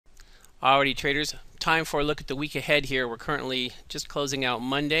Alrighty, traders, time for a look at the week ahead here. We're currently just closing out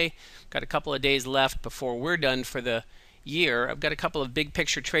Monday. Got a couple of days left before we're done for the year. I've got a couple of big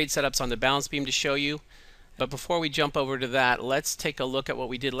picture trade setups on the balance beam to show you. But before we jump over to that, let's take a look at what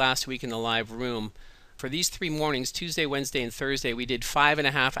we did last week in the live room. For these 3 mornings, Tuesday, Wednesday, and Thursday, we did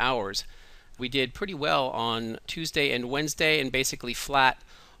 5.5 hours. We did pretty well on Tuesday and Wednesday and basically flat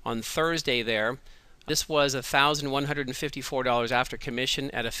on Thursday there. This was $1,154 after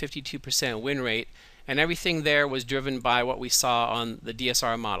commission at a 52% win rate, and everything there was driven by what we saw on the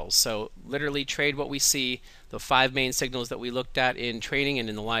DSR models. So literally trade what we see. The 5 main signals that we looked at in training and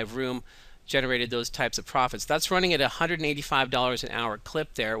in the live room generated those types of profits. That's running at $185 an hour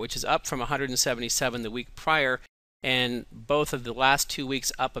clip there, which is up from $177 the week prior, and both of the last 2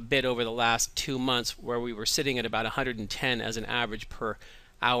 weeks up a bit over the last 2 months, where we were sitting at about 110 as an average per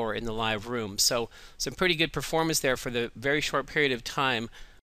hour in the live room. So some pretty good performance there for the very short period of time.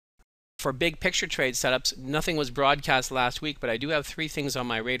 For big picture trade setups, nothing was broadcast last week, but I do have 3 things on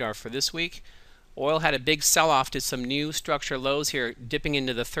my radar for this week. Oil had a big sell-off to some new structure lows here, dipping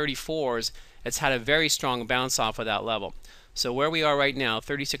into the 34s. It's had a very strong bounce off of that level. So where we are right now,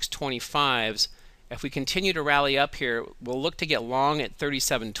 36.25s, if we continue to rally up here, we'll look to get long at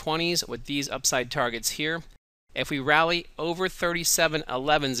 37.20s with these upside targets here. If we rally over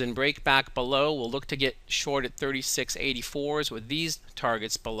 37.11s and break back below, we'll look to get short at 36.84s with these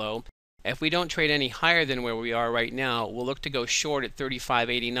targets below. If we don't trade any higher than where we are right now, we'll look to go short at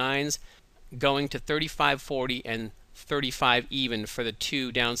 35.89s, going to 35.40 and 35 even for the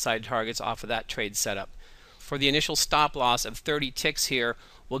 2 downside targets off of that trade setup. For the initial stop loss of 30 ticks here,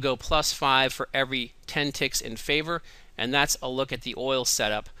 we'll go +5 for every 10 ticks in favor, and that's a look at the oil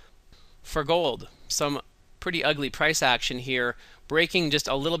setup. For gold, some pretty ugly price action here, breaking just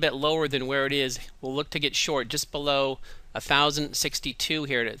a little bit lower than where it is. We'll look to get short just below 1,062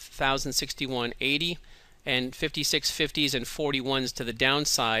 here at 1,061.80 and 56.50s and 41s to the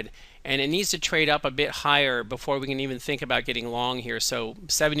downside, and it needs to trade up a bit higher before we can even think about getting long here. So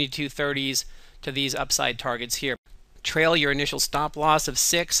 72.30s to these upside targets here. Trail your initial stop loss of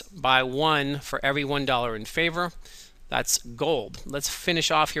 6 by 1 for every $1 in favor. That's gold. Let's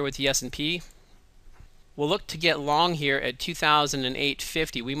finish off here with the S&P. We'll look to get long here at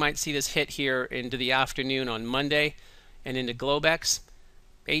 2008.50. We might see this hit here into the afternoon on Monday and into Globex.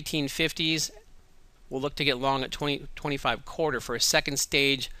 1850s, we'll look to get long at 25.25 for a second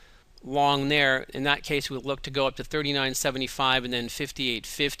stage long there. In that case, we'll look to go up to 39.75 and then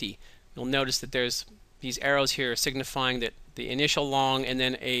 58.50. You'll notice that there's these arrows here signifying that the initial long and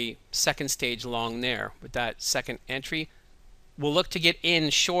then a second stage long there with that second entry. We'll look to get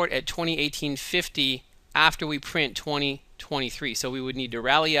in short at 2018.50 after we print 2023. So we would need to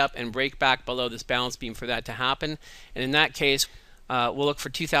rally up and break back below this balance beam for that to happen. And in that case, we'll look for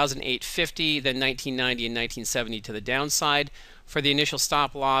 2008.50, then 1990 and 1970 to the downside. For the initial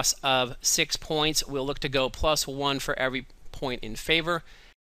stop loss of 6 points, we'll look to go +1 for every point in favor.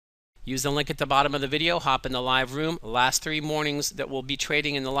 Use the link at the bottom of the video, hop in the live room. Last 3 mornings that we'll be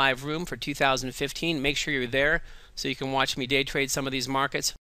trading in the live room for 2015. Make sure you're there so you can watch me day trade some of these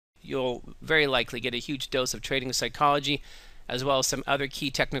markets. You'll very likely get a huge dose of trading psychology as well as some other key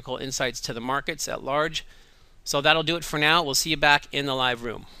technical insights to the markets at large. So that'll do it for now. We'll see you back in the live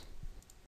room.